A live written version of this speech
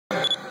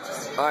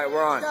Alright,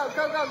 we're on. Go.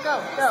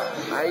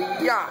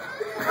 Yeah.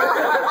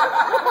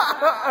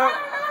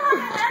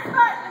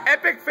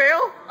 Epic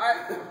fail?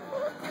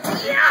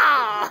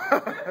 Yeah!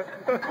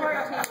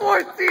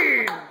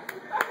 14!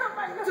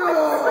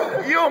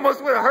 You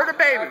almost would have hurt a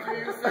baby.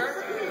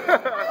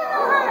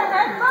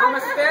 From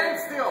a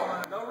standstill.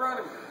 No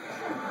running.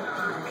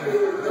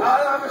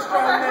 I'm a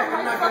strong neck.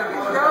 I'm not going to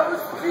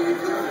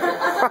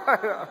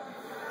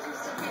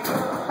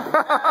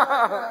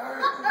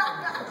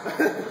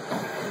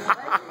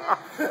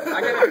I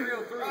got a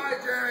real three.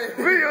 Alright, Jeremy.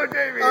 Video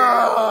Jamie.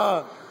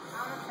 No,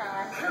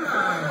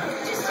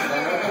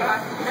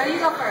 you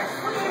go first.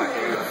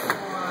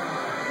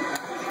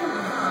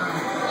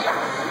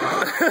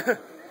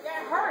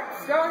 That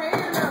hurts. Don't hit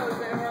your nose.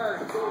 It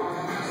hurts.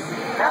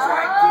 That's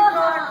right. Keep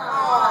going.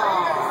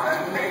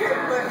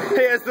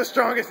 He has the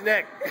strongest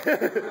neck.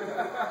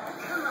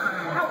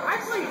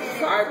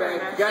 Alright,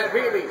 babe. You gotta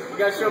beat me. You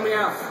gotta show me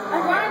out.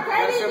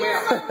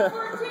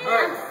 You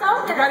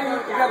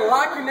gotta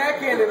lock your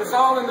neck in, and it's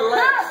all in the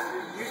legs.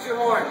 Use your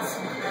horns.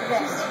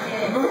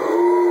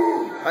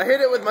 I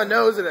hit it with my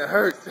nose and it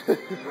hurt. God,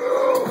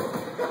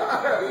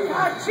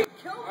 she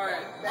killed me.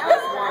 Alright,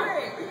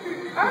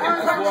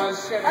 That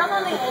was great. I'm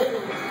only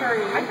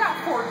 83. I got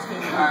 14.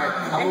 Alright,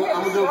 I'm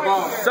gonna do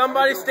both.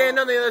 Somebody stand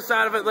on the other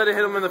side of it, let it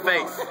hit him in the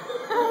face.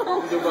 I'm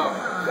gonna do both.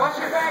 Watch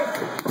your face.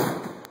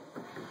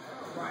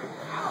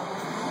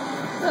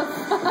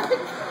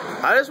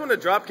 I just want to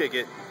drop kick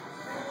it.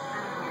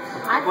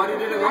 My buddy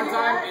did it one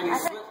time, and he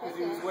slipped because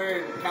he was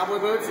wearing cowboy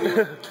boots,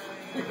 and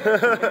he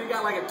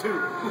got like a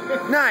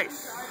 2.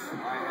 Nice.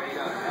 Alright, there you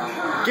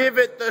go. Give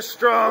it the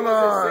strong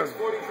arm.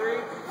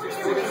 643?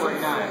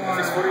 649.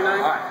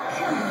 649? Alright.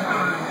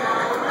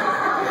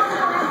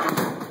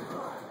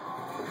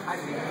 I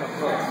think it's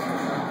close.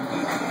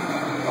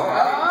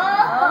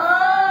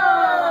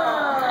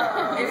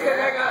 It's because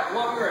I got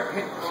longer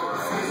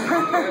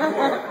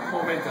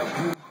momentum.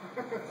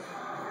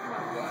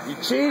 You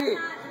cheated.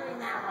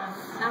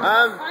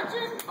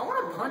 Punching? I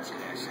want to punch it,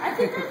 actually. I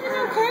think I've been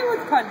okay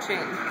with punching.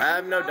 I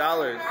have no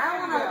dollars. I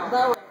want to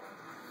bow it.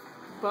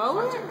 Bow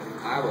it?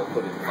 I will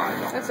put it in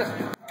 $5. That's a...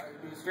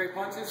 Straight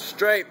punches?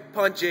 Straight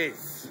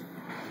punches.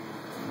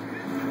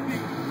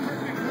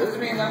 This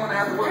means I'm going to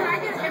have to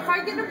work. If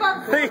I get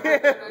above 4,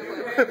 Yeah.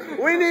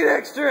 We need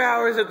extra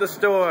hours at the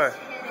store.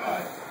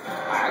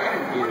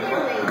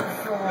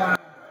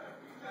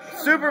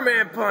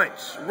 Superman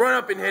punch. Run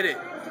up and hit it.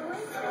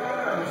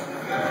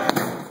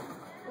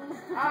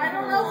 I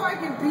don't know if I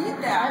can beat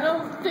that. I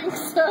don't think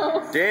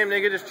so. Damn,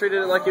 nigga just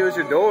treated it like it was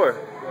your door.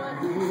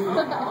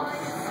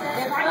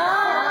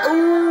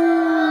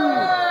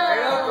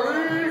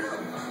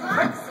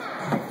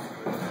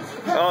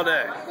 All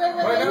day.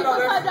 Wait, you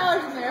put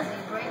 $5 in there. I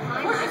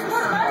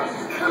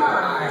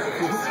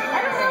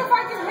don't know if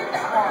I can hit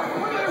that hard.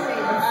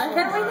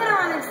 Can we get a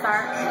running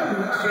start?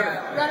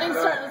 Running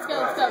start, let's go.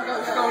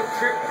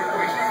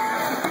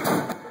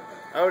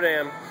 Oh,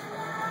 damn.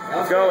 That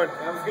was Going. Good.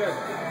 That was good.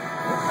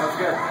 That was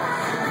good.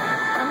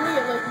 I'm gonna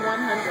get like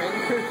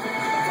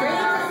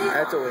 100.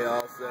 That's what we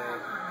all say.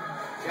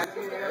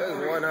 It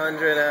was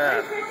 100. I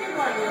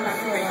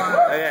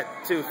got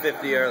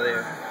 250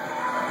 earlier.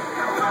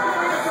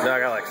 No, I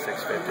got like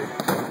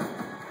 650.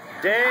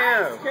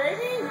 Damn!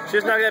 She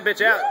just knocked that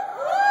bitch out.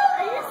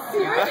 Are you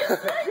serious?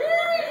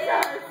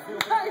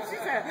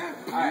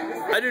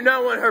 I do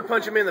not want her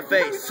punching me in the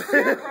face.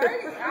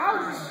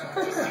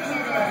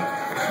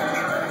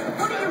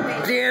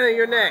 Deanna,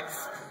 you're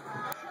next.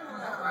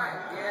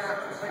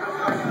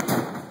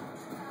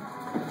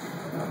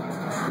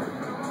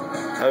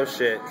 Oh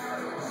shit.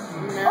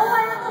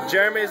 No.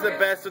 Jeremy's the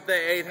best with the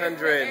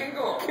 800.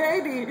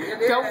 Katie!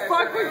 Don't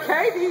fuck with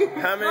Katie!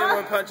 How many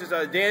more punches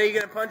are there? Danny, you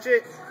gonna punch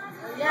it?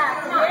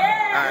 Yeah.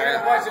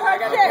 Alright. I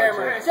got the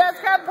camera.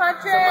 Just got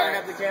punch Somebody it.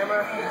 have the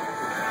camera?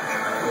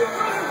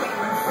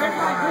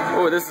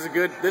 Oh, this is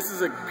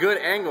a good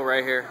angle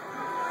right here.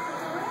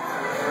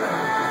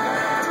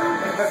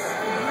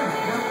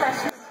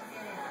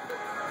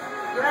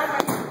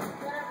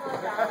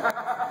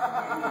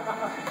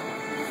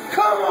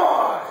 Come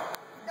on!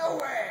 No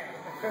way!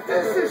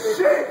 This is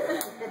shit!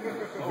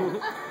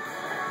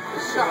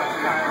 Shot.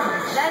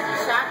 That's a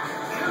shot.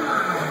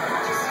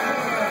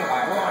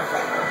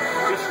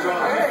 Just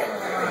strong.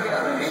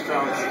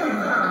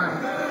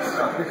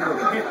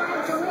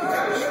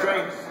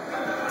 Strength.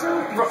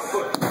 Front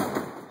foot.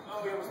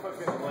 Oh, he almost put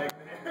me in the leg.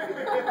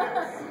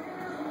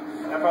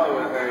 That probably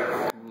would have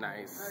hurt.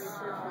 Nice.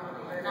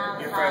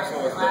 Your first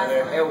one was still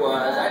there. It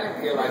was. I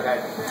didn't feel like I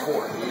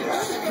tore it.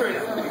 Straight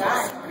up.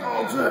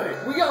 All day.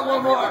 We got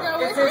one more.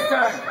 It's his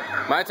turn.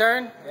 My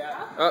turn?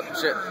 Yeah. Oh,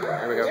 shit.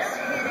 Here we go.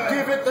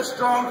 Give it the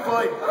strong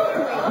foot.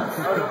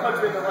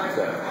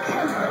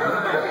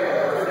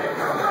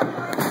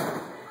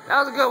 That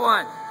was a good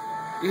one.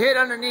 You hit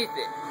underneath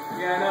it.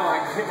 Yeah, I know. I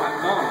hit my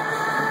thumb.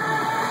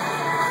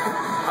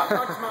 I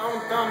punched my own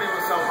thumb. It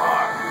was so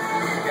hard.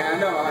 Yeah, I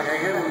know. Like I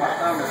hit with my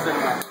thumb instead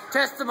of my...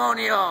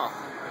 Testimonial.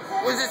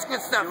 Was this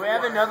good stuff? Do we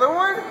have another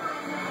one?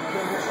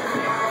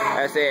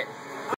 That's it.